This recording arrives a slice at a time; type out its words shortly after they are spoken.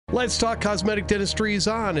Let's Talk Cosmetic Dentistry is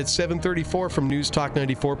on. It's 7:34 from News Talk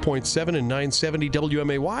 94.7 and 970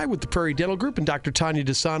 WMAY with the Prairie Dental Group and Dr. Tanya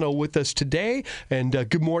DeSano with us today. And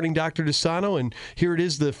good morning, Dr. DeSano. And here it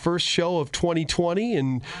is, the first show of 2020.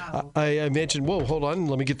 And wow. I mentioned, whoa, hold on.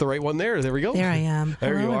 Let me get the right one there. There we go. There I am.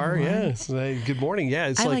 There Hello, you are. everyone. Yes. Good morning.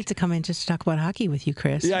 Yeah. I like to come in just to talk about hockey with you,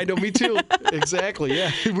 Chris. Yeah, I know. Me too. Exactly.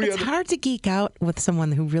 Yeah. It's hard to geek out with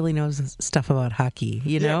someone who really knows stuff about hockey,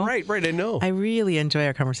 you know? Yeah, right. I know. I really enjoy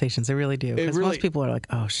our conversations. I really do. Because most people are like,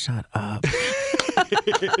 oh, shut up.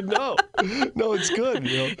 No, it's good.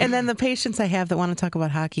 You know? And then the patients I have that want to talk about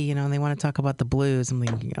hockey, you know, and they want to talk about the Blues. I'm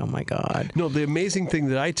thinking, oh, my God. No, the amazing thing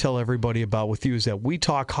that I tell everybody about with you is that we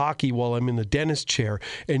talk hockey while I'm in the dentist chair,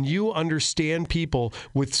 and you understand people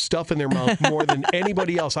with stuff in their mouth more than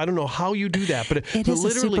anybody else. I don't know how you do that, but it is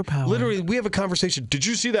literally, a superpower. Literally, we have a conversation. Did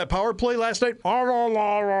you see that power play last night?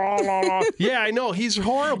 Yeah, I know. He's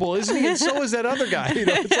horrible, isn't he? And so is that other guy. You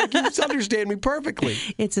know, it's like you understand me perfectly.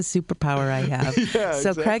 It's a superpower I have. Yeah, so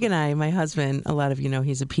exactly. Craig and I, my husband, a lot of you know,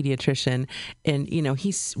 he's a pediatrician, and you know,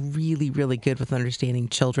 he's really, really good with understanding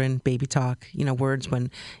children, baby talk, you know, words when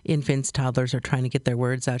infants, toddlers are trying to get their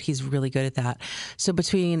words out. He's really good at that. So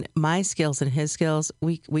between my skills and his skills,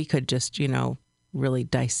 we could just, you know, really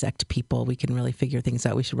dissect people. We can really figure things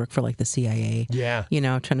out. We should work for like the CIA. Yeah. You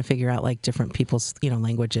know, trying to figure out like different people's, you know,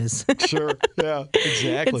 languages. Sure. Yeah,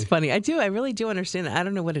 exactly. It's funny. I really do understand it. I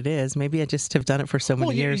don't know what it is. Maybe I just have done it for so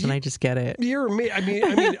many years and I just get it. You're me. I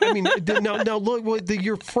mean. Now look,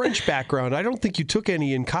 your French background. I don't think you took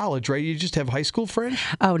any in college, right? You just have high school French.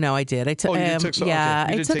 Oh no, I did. I took. You took some. Yeah,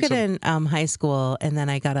 okay. I took it in high school, and then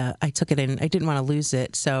I took it in. I didn't want to lose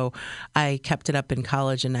it, so I kept it up in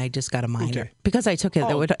college, and I just got a minor because I took it.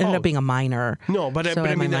 It ended up being a minor. No, but so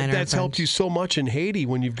I mean that's helped you so much in Haiti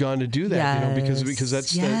when you've gone to do that. Yes. You know, because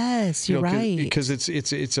that's you're right. Because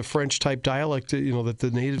it's a French type dialect, you know, that the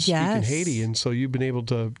natives speak in Haiti, and so you've been able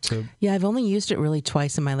to. Yeah, I've only used it really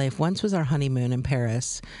twice in my life. Once was our honeymoon in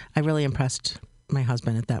Paris. I really impressed my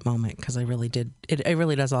husband at that moment because I really did. It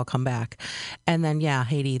really does all come back. And then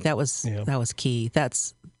Haiti. That was key.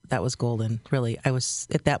 That was golden, really. I was,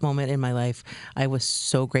 at that moment in my life, I was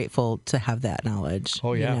so grateful to have that knowledge.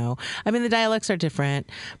 Oh, yeah. You know? I mean, the dialects are different,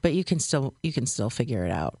 but you can still figure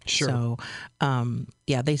it out. Sure. So,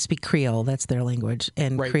 they speak Creole. That's their language.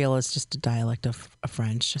 And right. Creole is just a dialect of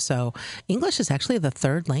French. So English is actually the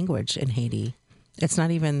third language in Haiti. It's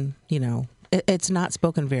not even, you know, it's not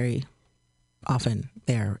spoken very often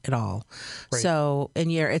there at all. Right. So,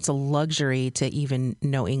 and it's a luxury to even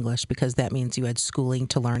know English because that means you had schooling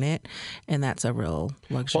to learn it, and that's a real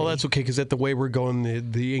luxury. Well, that's okay because at the way we're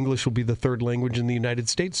going, the English will be the third language in the United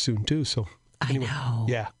States soon too. So. Anyway, I know.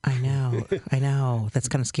 Yeah. I know. That's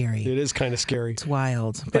kind of scary. It is kind of scary. It's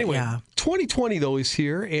wild. But anyway, 2020 though is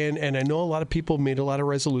here, and I know a lot of people made a lot of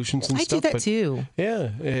resolutions and stuff. I do that too.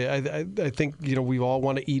 Yeah, I think you know we all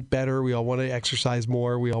want to eat better, we all want to exercise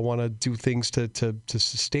more, we all want to do things to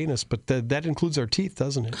sustain us, but that includes our teeth,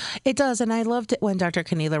 doesn't it? It does, and I loved it when Dr.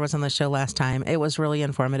 Kneeler was on the show last time. It was really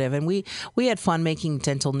informative, and we had fun making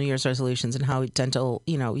dental New Year's resolutions and how dental,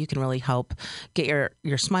 you know, you can really help get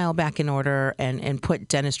your smile back in order. And put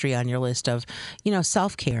dentistry on your list of, you know,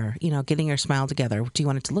 self-care, you know, getting your smile together. Do you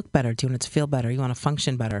want it to look better? Do you want it to feel better? You want to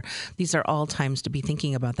function better? These are all times to be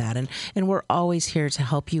thinking about that. And we're always here to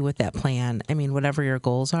help you with that plan. I mean, whatever your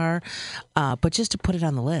goals are, but just to put it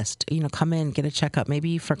on the list, you know, come in, get a checkup. Maybe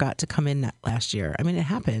you forgot to come in last year. I mean, it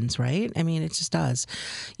happens, right? I mean, it just does.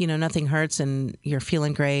 You know, nothing hurts and you're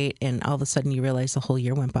feeling great. And all of a sudden you realize the whole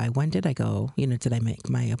year went by. When did I go? You know, did I make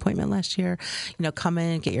my appointment last year? You know, come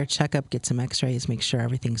in, get your checkup, get some x-rays, make sure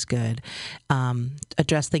everything's good.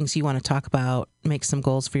 Address things you want to talk about, make some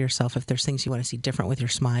goals for yourself if there's things you want to see different with your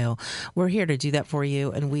smile. We're here to do that for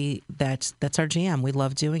you, and that's our jam. We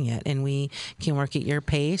love doing it, and we can work at your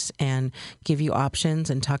pace and give you options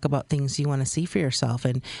and talk about things you want to see for yourself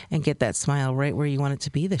and get that smile right where you want it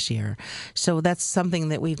to be this year. So that's something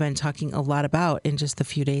that we've been talking a lot about in just the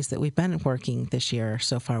few days that we've been working this year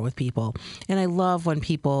so far with people. And I love when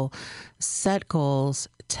people set goals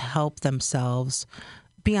to help themselves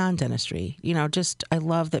beyond dentistry. You know, just I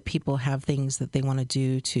love that people have things that they want to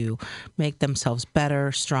do to make themselves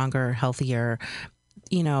better, stronger, healthier.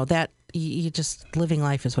 You know, that you just living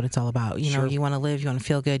life is what it's all about. You know, you want to live, you want to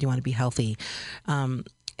feel good, you want to be healthy.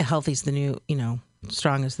 Healthy's the new, you know,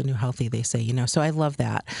 strong is the new healthy, they say, you know, so I love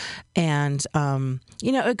that. And,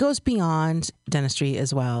 you know, it goes beyond dentistry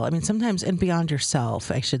as well. I mean, sometimes, and beyond yourself,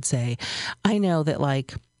 I should say. I know that,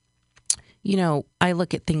 like, you know, I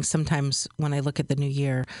look at things sometimes when I look at the new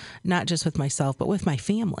year, not just with myself, but with my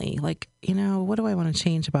family. Like, you know, what do I want to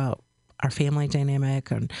change about our family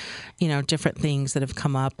dynamic and, different things that have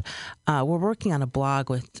come up. We're working on a blog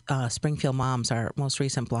with Springfield Moms. Our most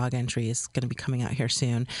recent blog entry is going to be coming out here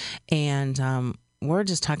soon. And we're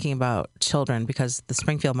just talking about children because the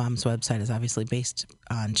Springfield Moms website is obviously based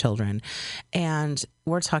on children. And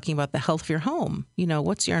we're talking about the health of your home.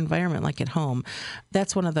 What's your environment like at home?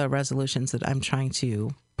 That's one of the resolutions that I'm trying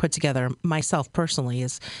to put together myself personally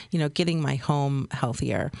is, getting my home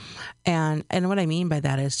healthier. And what I mean by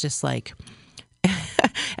that is just like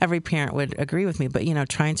every parent would agree with me, but,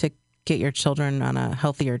 trying to get your children on a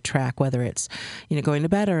healthier track, whether it's, going to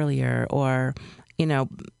bed earlier or,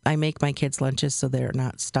 I make my kids lunches so they're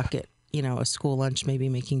not stuck at, a school lunch, maybe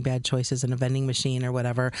making bad choices in a vending machine or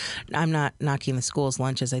whatever. I'm not knocking the school's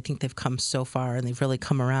lunches. I think they've come so far and they've really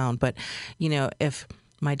come around. But, if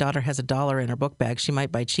my daughter has $1 in her book bag, she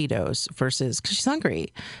might buy Cheetos because she's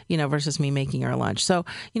hungry, versus me making her lunch. So,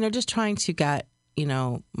 just trying to get,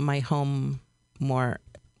 my home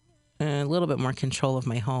a little bit more control of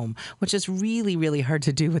my home, which is really, really hard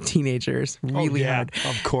to do with teenagers. Really hard.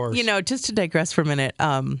 Of course. Just to digress for a minute,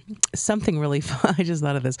 something really fun. I just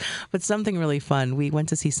thought of this, but something really fun. We went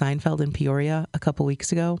to see Seinfeld in Peoria a couple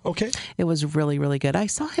weeks ago. Okay. It was really, really good. I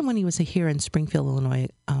saw him when he was here in Springfield, Illinois,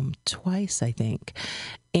 twice, I think.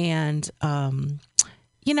 And,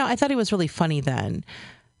 I thought he was really funny then.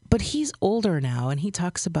 But he's older now, and he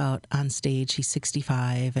talks about on stage, he's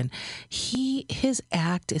 65, and his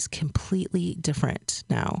act is completely different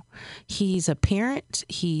now. He's a parent.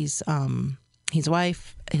 He's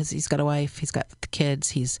wife. He's got a wife. He's got the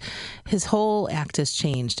kids. His whole act has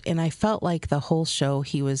changed, and I felt like the whole show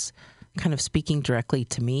he was kind of speaking directly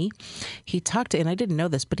to me. He talked to, and I didn't know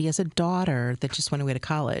this, but he has a daughter that just went away to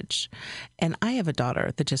college. And I have a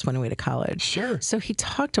daughter that just went away to college. Sure. So he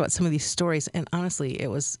talked about some of these stories, and honestly, it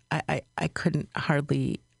was, I couldn't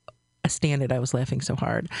hardly stand it. I was laughing so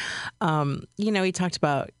hard. He talked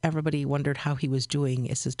about everybody wondered how he was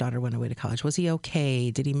doing as his daughter went away to college. Was he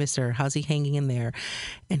okay? Did he miss her? How's he hanging in there?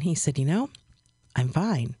 And he said, I'm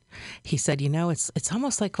fine. He said, it's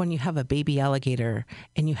almost like when you have a baby alligator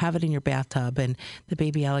and you have it in your bathtub and the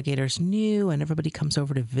baby alligator's new and everybody comes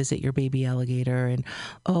over to visit your baby alligator and,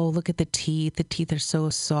 oh, look at the teeth. The teeth are so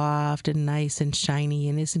soft and nice and shiny.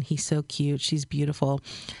 And isn't he so cute? She's beautiful.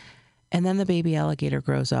 And then the baby alligator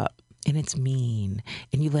grows up and it's mean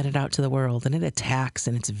and you let it out to the world and it attacks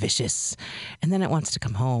and it's vicious. And then it wants to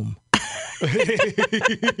come home.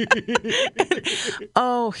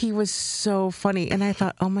 Oh, he was so funny. And I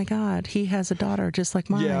thought, oh my God, he has a daughter just like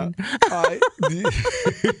mine. Yeah.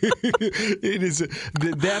 It is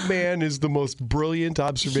that man is the most brilliant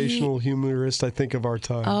observational humorist I think of our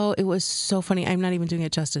time. Oh, it was so funny. I'm not even doing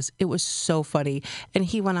it justice. It was so funny. And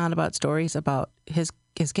he went on about stories about his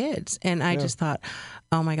kids. And I just thought,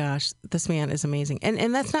 oh my gosh, this man is amazing.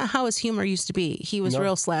 And that's not how his humor used to be. He was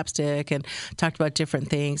real slapstick and talked about different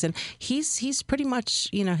things. And he's pretty much,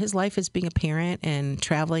 his life is being a parent and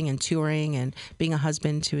traveling and touring and being a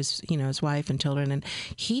husband to his, his wife and children. And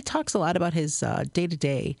he talks a lot about his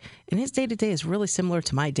day-to-day. And his day-to-day is really similar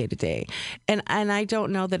to my day-to-day. And I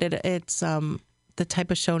don't know that it's the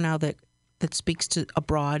type of show now that speaks to a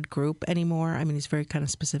broad group anymore. I mean, he's very kind of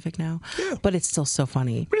specific now, but it's still so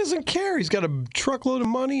funny. But he doesn't care. He's got a truckload of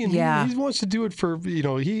money, and he wants to do it for,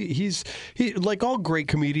 he's like all great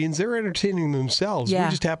comedians, they're entertaining themselves. Yeah. We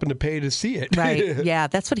just happen to pay to see it. Right. Yeah,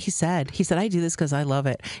 that's what he said. He said, I do this because I love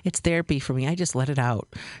it. It's therapy for me. I just let it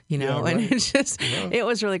out, Yeah, right. and it's just, it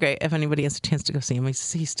was really great. If anybody has a chance to go see him,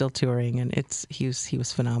 he's still touring, and he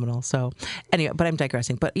was phenomenal. So anyway, but I'm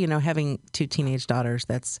digressing. But, having two teenage daughters,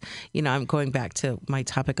 that's, I'm going back to my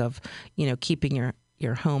topic of, keeping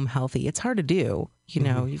your home healthy. It's hard to do.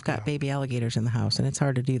 You've got baby alligators in the house, and it's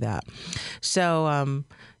hard to do that. So,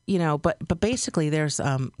 but basically, there's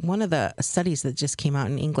one of the studies that just came out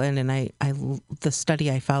in England, and the study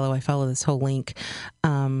I follow this whole link,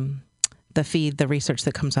 the feed, the research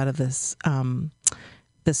that comes out of this.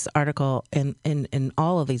 This article and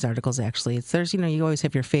all of these articles, actually, there's, you always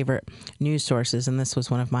have your favorite news sources, and this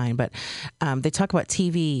was one of mine, but they talk about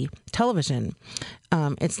television.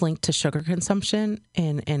 It's linked to sugar consumption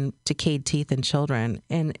and decayed teeth in children.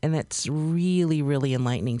 And it's really, really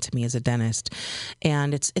enlightening to me as a dentist.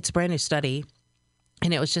 And it's a brand new study.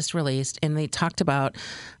 And it was just released, and they talked about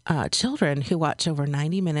children who watch over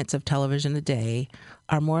 90 minutes of television a day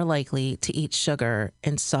are more likely to eat sugar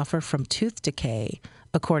and suffer from tooth decay,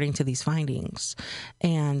 according to these findings.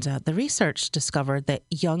 And the research discovered that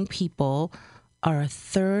young people are a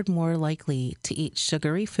third more likely to eat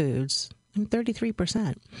sugary foods,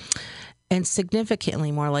 33%, and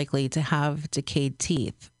significantly more likely to have decayed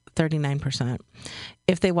teeth, 39%,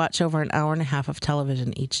 if they watch over an hour and a half of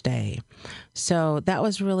television each day. So that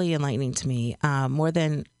was really enlightening to me. More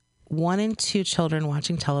than 1 in 2 children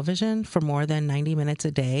watching television for more than 90 minutes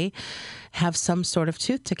a day have some sort of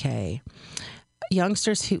tooth decay.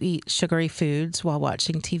 Youngsters who eat sugary foods while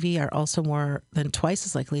watching TV are also more than twice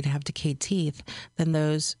as likely to have decayed teeth than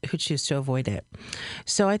those who choose to avoid it.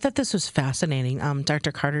 So I thought this was fascinating.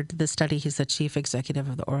 Dr. Carter did this study. He's the chief executive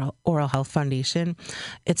of the Oral Health Foundation.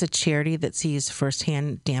 It's a charity that sees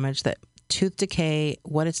firsthand damage that tooth decay,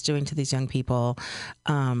 what it's doing to these young people.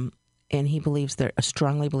 And he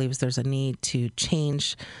strongly believes there's a need to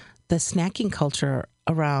change the snacking culture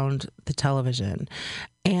around the television.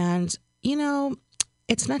 And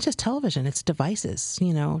it's not just television, it's devices,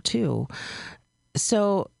 too.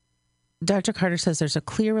 So Dr. Carter says there's a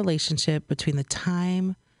clear relationship between the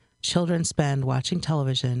time children spend watching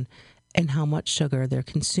television and how much sugar they're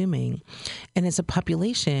consuming. And as a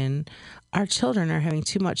population, our children are having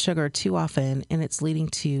too much sugar too often, and it's leading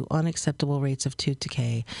to unacceptable rates of tooth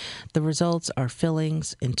decay. The results are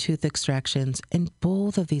fillings and tooth extractions, and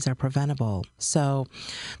both of these are preventable. So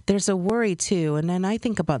there's a worry too, and then I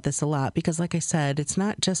think about this a lot because, like I said, it's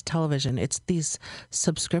not just television. It's these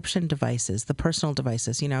subscription devices, the personal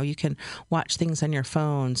devices. You can watch things on your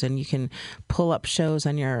phones, and you can pull up shows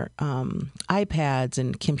on your iPads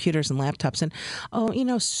and computers and laptops. And,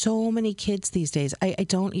 so many kids these days, I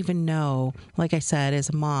don't even know. Like I said, as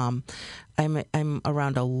a mom, I'm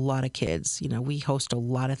around a lot of kids. We host a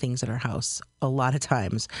lot of things at our house a lot of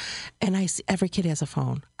times. And I see every kid has a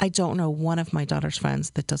phone. I don't know one of my daughter's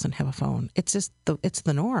friends that doesn't have a phone. It's just it's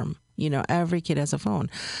the norm. Every kid has a phone.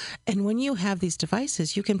 And when you have these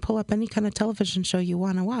devices, you can pull up any kind of television show you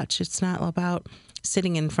want to watch. It's not about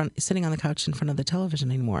sitting on the couch in front of the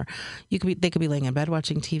television anymore. They could be laying in bed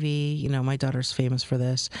watching TV. My daughter's famous for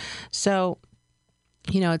this. So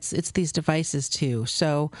it's these devices too.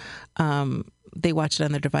 So they watch it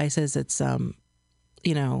on their devices. It's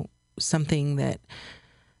something that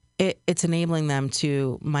it's enabling them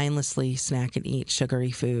to mindlessly snack and eat sugary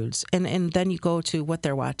foods. And then you go to what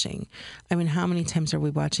they're watching. I mean, how many times are we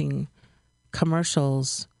watching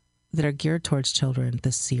commercials that are geared towards children?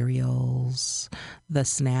 The cereals, the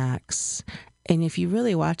snacks. And if you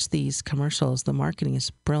really watch these commercials, the marketing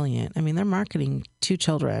is brilliant. I mean, they're marketing to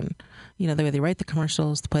children. The way they write the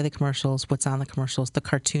commercials, they play the commercials, what's on the commercials, the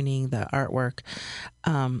cartooning, the artwork,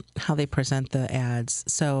 how they present the ads.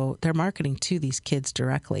 So they're marketing to these kids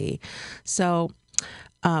directly. So,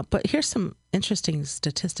 but here's some interesting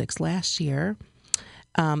statistics. Last year,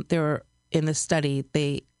 in this study,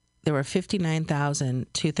 there were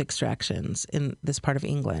 59,000 tooth extractions in this part of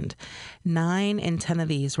England. 9 in 10 of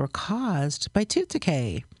these were caused by tooth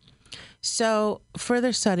decay. So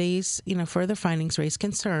further studies, further findings raise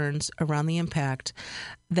concerns around the impact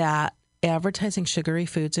that advertising sugary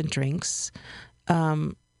foods and drinks,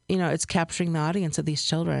 it's capturing the audience of these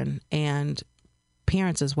children and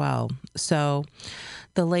parents as well. So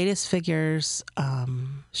the latest figures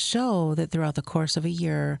show that throughout the course of a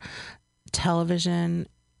year, television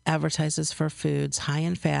advertises for foods high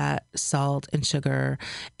in fat, salt, and sugar,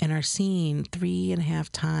 and are seen 3.5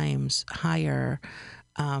 times higher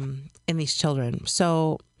in these children.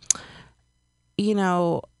 So,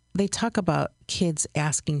 they talk about kids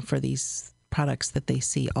asking for these products that they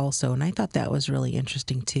see also, and I thought that was really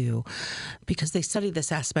interesting too, because they studied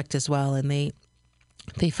this aspect as well, and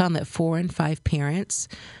they found that 4 in 5 parents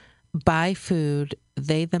buy food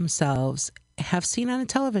they themselves have seen on a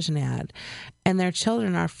television ad, and their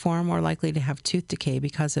children are far more likely to have tooth decay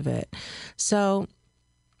because of it. So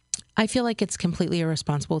I feel like it's completely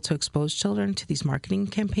irresponsible to expose children to these marketing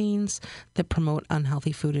campaigns that promote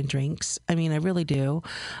unhealthy food and drinks. I mean, I really do.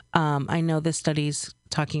 I know this study's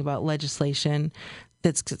talking about legislation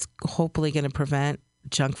that's hopefully going to prevent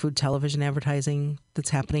junk food television advertising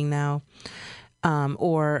that's happening now,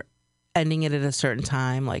 or ending it at a certain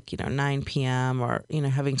time, like, 9 p.m. or,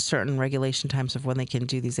 having certain regulation times of when they can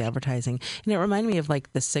do these advertising. And it reminded me of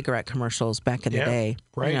like the cigarette commercials back in the day.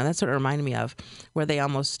 Right. That's what it reminded me of, where they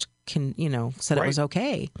almost said it was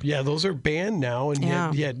okay. Yeah, those are banned now.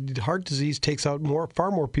 And yet heart disease takes out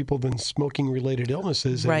far more people than smoking related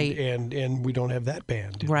illnesses. Right. And we don't have that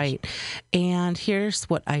banned. Right. And here's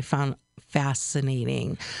what I found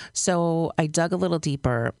fascinating. So I dug a little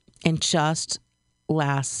deeper, and just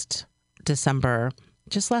last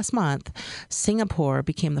month, Singapore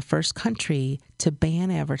became the first country to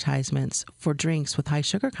ban advertisements for drinks with high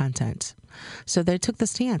sugar content. So they took the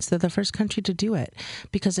stance. They're the first country to do it,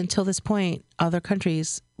 because until this point, other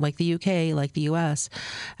countries like the UK, like the US,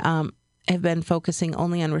 have been focusing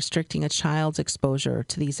only on restricting a child's exposure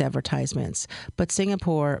to these advertisements, but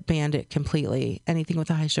Singapore banned it completely. Anything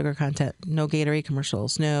with a high sugar content, no Gatorade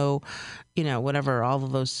commercials, no, whatever all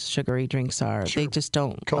of those sugary drinks are. Sure. They just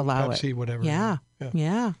don't Coke, allow Pepsi, it. whatever.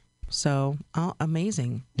 Yeah. So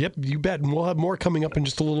amazing. Yep, you bet. And we'll have more coming up in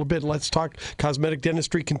just a little bit. Let's Talk Cosmetic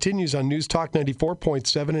Dentistry continues on News Talk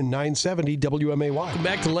 94.7 and 970 WMAY. Welcome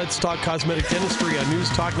back to Let's Talk Cosmetic Dentistry on News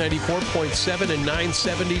Talk 94.7 and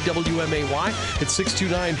 970 WMAY. It's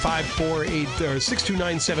 629-548 or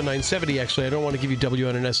 629-7970. Actually, I don't want to give you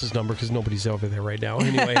WNS's number because nobody's over there right now.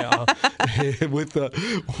 Anyway, with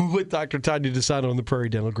Dr. Tanya DeSano in the Prairie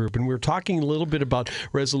Dental Group, and we're talking a little bit about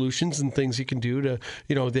resolutions and things you can do to,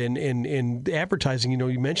 in advertising.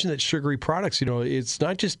 You mentioned that sugary products, it's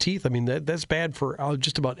not just teeth. I mean, that's bad for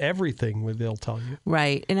just about everything, they'll tell you.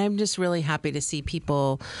 Right. And I'm just really happy to see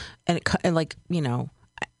people, the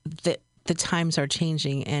times are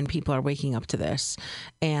changing and people are waking up to this.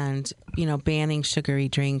 And, banning sugary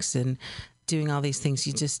drinks and doing all these things,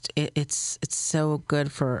 it's so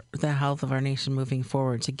good for the health of our nation moving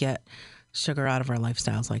forward to get sugar out of our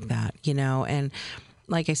lifestyles like that, and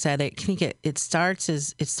like I said, I think it starts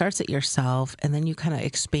at yourself, and then you kind of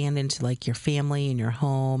expand into like your family and your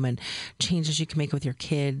home and changes you can make with your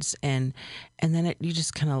kids, and then you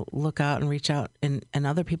just kind of look out and reach out, and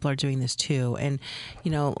other people are doing this too. And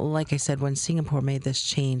like I said, when Singapore made this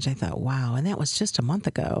change, I thought, wow, and that was just a month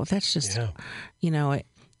ago. That's just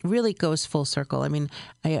it really goes full circle. I mean,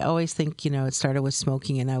 I always think, it started with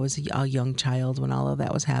smoking, and I was a young child when all of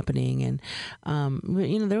that was happening. And,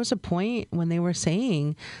 there was a point when they were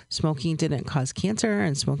saying smoking didn't cause cancer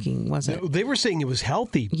and smoking wasn't. They were saying it was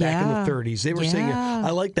healthy back in the 30s. They were saying, I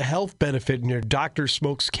like the health benefit, and your doctor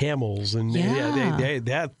smokes Camels. And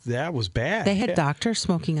that was bad. They had doctors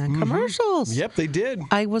smoking on commercials. Yep, they did.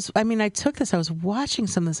 I took this, I was watching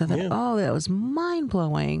some of this. I thought, oh, that was mind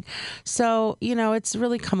blowing. So, it's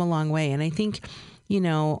really come a long way. And I think,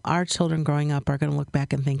 our children growing up are going to look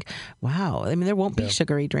back and think, wow, I mean, there won't be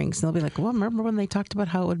sugary drinks. And they'll be like, well, remember when they talked about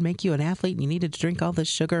how it would make you an athlete and you needed to drink all this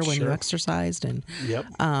sugar when you exercised? And,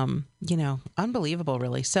 unbelievable,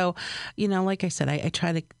 really. So, like I said, I'm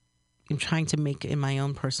trying to make in my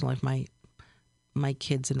own personal life, my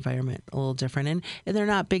kids' environment a little different. And they're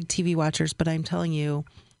not big TV watchers, but I'm telling you,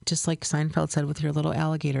 just like Seinfeld said with your little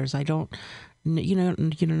alligators, you don't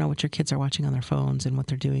know what your kids are watching on their phones and what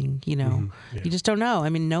they're doing. You just don't know. I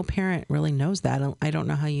mean, no parent really knows that. I don't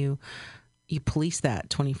know how you police that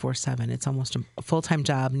 24/7. It's almost a full-time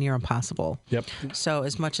job, near impossible. Yep. So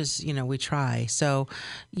as much as we try, so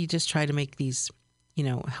you just try to make these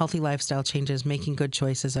healthy lifestyle changes, making good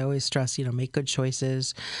choices. I always stress, make good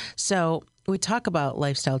choices. So we talk about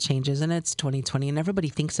lifestyle changes, and it's 2020, and everybody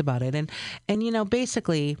thinks about it. And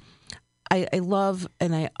basically, I love,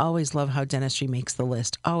 and I always love how dentistry makes the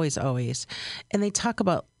list, always. And they talk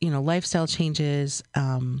about, lifestyle changes,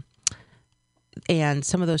 and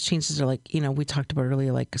some of those changes are like, we talked about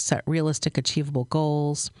earlier, like set realistic, achievable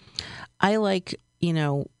goals. I like,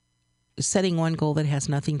 setting one goal that has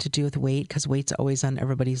nothing to do with weight, because weight's always on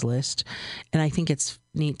everybody's list. And I think it's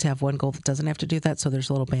neat to have one goal that doesn't have to do that, so there's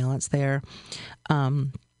a little balance there.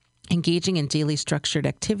 Engaging in daily structured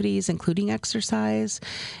activities, including exercise,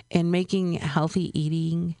 and making healthy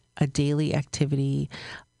eating a daily activity.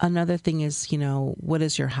 Another thing is, what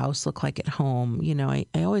does your house look like at home? I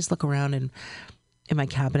always look around in my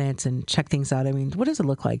cabinets and check things out. I mean, what does it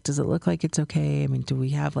look like? Does it look like it's okay? I mean, do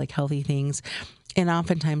we have like healthy things? And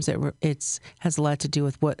oftentimes it has a lot to do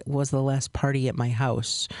with what was the last party at my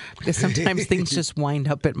house, because sometimes things just wind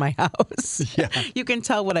up at my house. Yeah. You can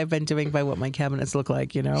tell what I've been doing by what my cabinets look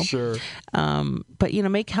like, Sure. But,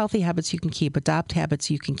 make healthy habits you can keep, adopt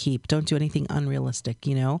habits you can keep. Don't do anything unrealistic,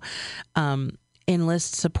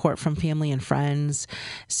 enlist support from family and friends.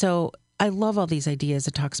 So I love all these ideas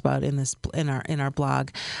it talks about in our blog.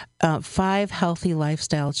 5 healthy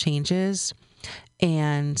lifestyle changes.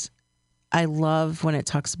 And I love when it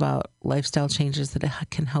talks about lifestyle changes that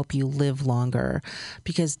can help you live longer,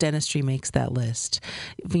 because dentistry makes that list.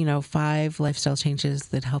 5 lifestyle changes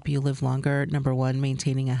that help you live longer. Number 1,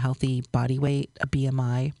 maintaining a healthy body weight, a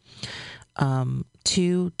BMI.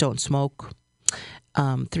 2, don't smoke.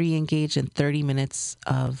 3, engage in 30 minutes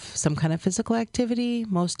of some kind of physical activity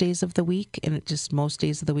most days of the week. And most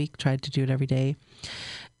days of the week, try to do it every day.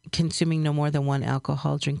 Consuming no more than 1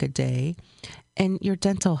 alcohol drink a day. and your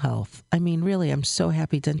dental health. I mean, really, I'm so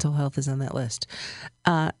happy dental health is on that list.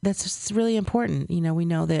 That's just really important. We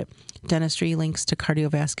know that dentistry links to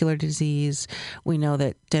cardiovascular disease. We know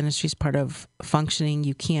that dentistry is part of functioning.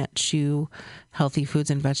 You can't chew healthy foods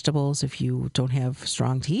and vegetables if you don't have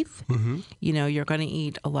strong teeth. Mm-hmm. You're going to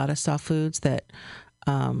eat a lot of soft foods that,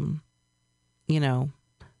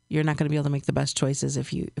 you're not going to be able to make the best choices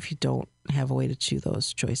if you don't have a way to chew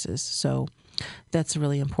those choices. So that's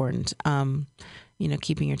really important.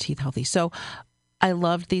 Keeping your teeth healthy. So I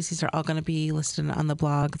loved these. These are all going to be listed on the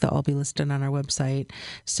blog. They'll all be listed on our website.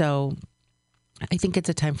 So I think it's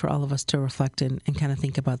a time for all of us to reflect and kind of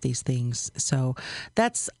think about these things. So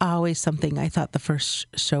that's always something I thought the first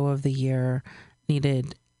show of the year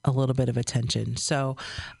needed a little bit of attention. So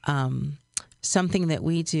something that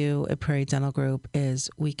we do at Prairie Dental Group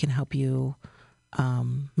is we can help you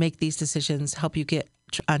make these decisions, help you get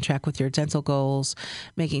on track with your dental goals,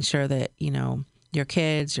 making sure that, your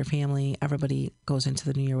kids, your family, everybody goes into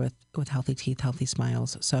the new year with healthy teeth, healthy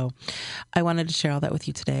smiles. So I wanted to share all that with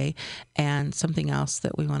you today. And something else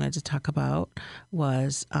that we wanted to talk about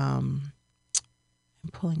was, I'm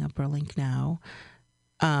pulling up our link now.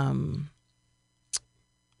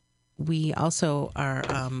 We also are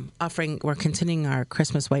we're continuing our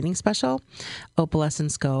Christmas whitening special,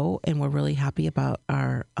 Opalescence Go, and we're really happy about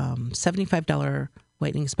our $75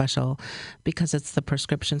 whitening special because it's the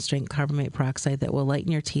prescription strength carbamate peroxide that will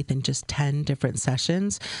lighten your teeth in just 10 different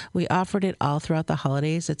sessions. We offered it all throughout the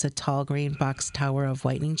holidays. It's a tall green box tower of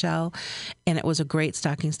whitening gel, and it was a great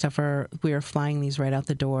stocking stuffer. We are flying these right out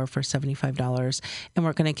the door for $75, and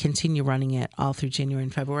we're going to continue running it all through January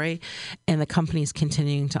and February, and the company's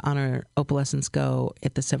continuing to honor Opalescence Go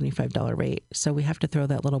at the $75 rate. So we have to throw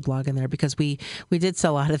that little blog in there because we did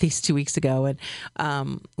sell a lot of these 2 weeks ago, and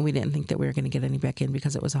we didn't think that we were going to get any back in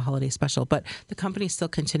because it was a holiday special, but the company's still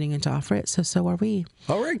continuing to offer it. So are we.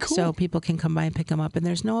 All right, cool. So people can come by and pick them up, and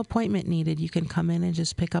there's no appointment needed. You can come in and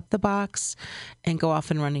just pick up the box and go off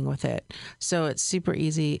and running with it. So it's super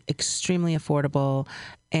easy, extremely affordable,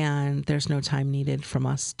 and there's no time needed from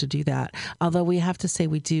us to do that. Although we have to say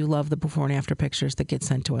we do love the before and after pictures that get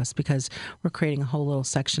sent to us because we're creating a whole little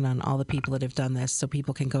section on all the people that have done this so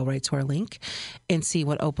people can go right to our link and see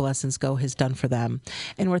what Opalescence Go has done for them.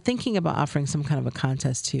 And we're thinking about offering some kind of a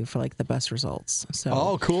contest too for like the best results. So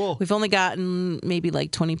oh, cool. We've only gotten maybe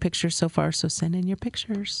like 20 pictures so far, so send in your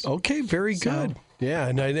pictures. Okay, very good. Yeah,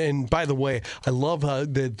 and by the way, I love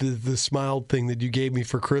the smile thing that you gave me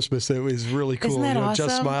for Christmas. It was really cool. Isn't that awesome?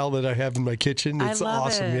 Just Smile that I have in my kitchen. It's I love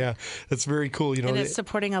awesome. it. Yeah, that's very cool. And it's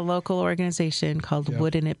supporting a local organization called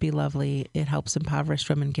Wouldn't It Be Lovely? It helps impoverished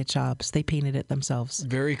women get jobs. They painted it themselves.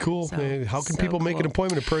 Very cool. So, how can people make an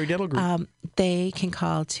appointment at Prairie Dental Group? They can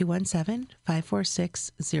call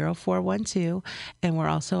 217-546-0412, and we're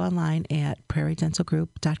also online at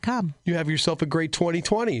prairiedentalgroup.com. You have yourself a great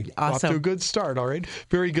 2020. Awesome. Off to a good start, all right?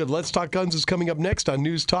 Very good. Let's Talk Guns is coming up next on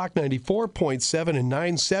News Talk 94.7 and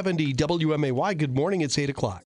 970 WMAY. Good morning. It's 8 o'clock.